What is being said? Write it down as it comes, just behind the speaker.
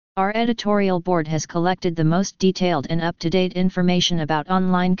Our editorial board has collected the most detailed and up-to-date information about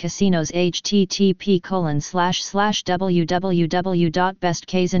online casinos.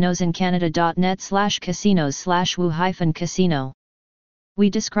 http://www.bestcasinosInCanada.net/casinos/wu-casino. We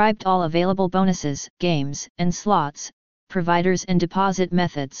described all available bonuses, games, and slots, providers and deposit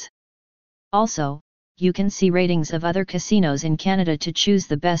methods. Also, you can see ratings of other casinos in Canada to choose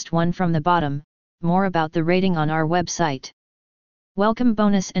the best one from the bottom. More about the rating on our website. Welcome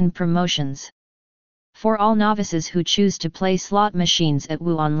bonus and promotions. For all novices who choose to play slot machines at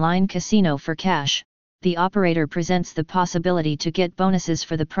WU Online Casino for cash, the operator presents the possibility to get bonuses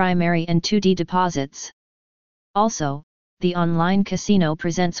for the primary and 2D deposits. Also, the online casino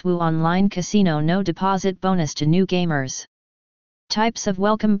presents WU Online Casino no deposit bonus to new gamers. Types of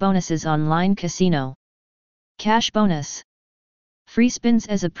welcome bonuses: online casino, cash bonus, free spins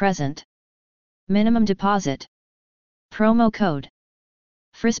as a present, minimum deposit, promo code,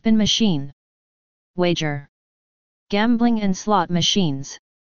 Frispin machine, wager, gambling and slot machines.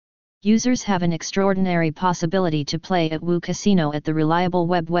 Users have an extraordinary possibility to play at WU Casino at the reliable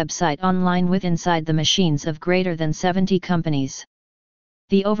website online with inside the machines of greater than 70 companies.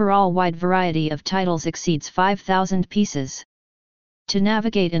 The overall wide variety of titles exceeds 5,000 pieces. To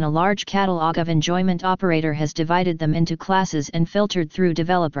navigate in a large catalog of enjoyment, operator has divided them into classes and filtered through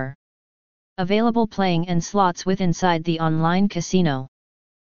developer. Available playing and slots with inside the online casino.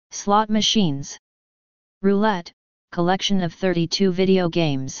 Slot machines. Roulette, collection of 32 video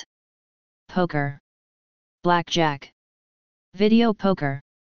games. Poker. Blackjack. Video poker.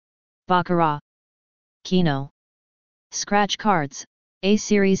 Baccarat. Keno. Scratch cards, a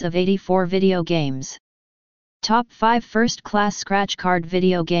series of 84 video games. Top 5 first-class scratch card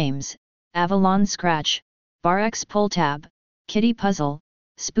video games: Avalon Scratch, Bar X Pull Tab, Kitty Puzzle,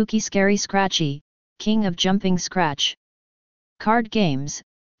 Spooky Scary Scratchy, King of Jumping Scratch. Card games,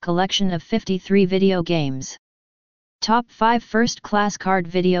 collection of 53 video games. Top 5 first-class card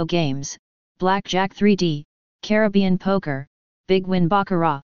video games: Blackjack 3D, Caribbean Poker, Big Win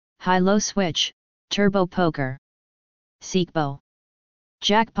Baccarat, High-Low Switch, Turbo Poker. Seekbo.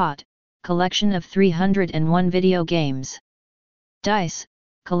 Jackpot, collection of 301 video games. Dice,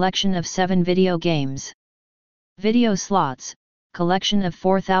 collection of 7 video games. Video slots, collection of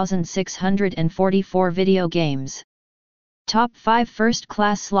 4,644 video games. Top 5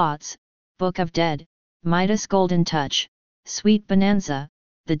 first-class slots: Book of Dead, Midas Golden Touch, Sweet Bonanza,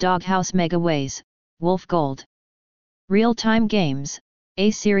 The Doghouse Megaways, Wolf Gold. Real-time games,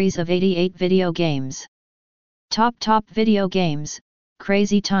 a series of 88 video games. Top video games: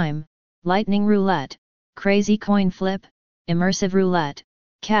 Crazy Time, Lightning Roulette, Crazy Coin Flip, Immersive Roulette,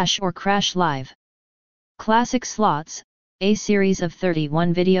 Cash or Crash Live. Classic Slots, a series of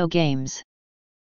 31 video games.